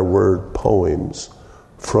get our word poems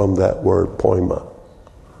from that word poema.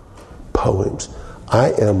 Poems.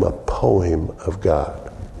 I am a poem of God.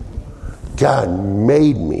 God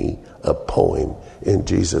made me a poem in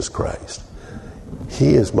Jesus Christ.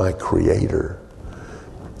 He is my creator.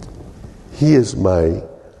 He is my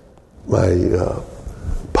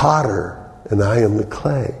potter, and I am the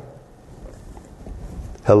clay.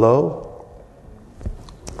 Hello?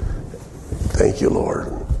 Thank you, Lord.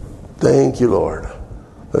 Thank you, Lord.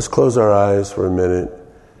 Let's close our eyes for a minute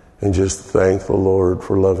and just thank the Lord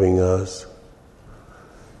for loving us.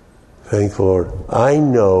 Thank the Lord. I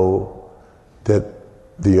know that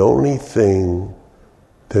the only thing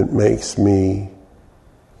that makes me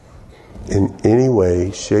in any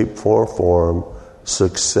way, shape, or form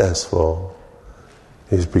successful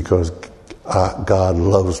is because God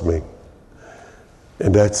loves me.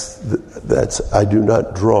 And that's I do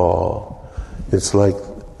not draw. It's like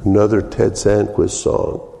another Ted Sandquist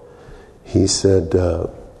song. He said,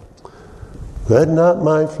 let not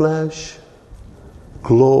my flesh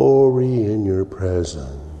glory in your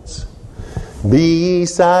presence. Be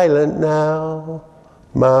silent now,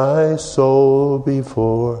 my soul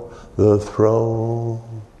before the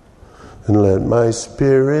throne. And let my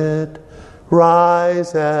spirit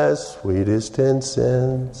rise as sweetest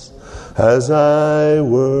incense as I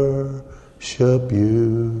worship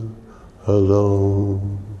you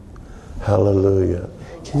alone. Hallelujah.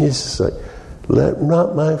 Can you just say, let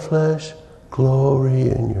not my flesh glory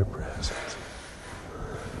in your presence.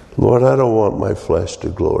 Lord, I don't want my flesh to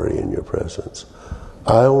glory in your presence.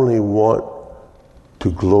 I only want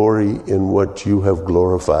to glory in what you have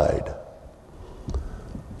glorified.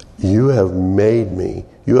 You have made me,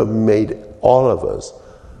 you have made all of us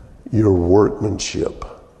your workmanship,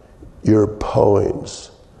 your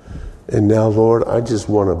poems. And now, Lord, I just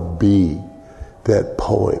want to be that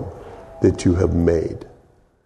poem that you have made.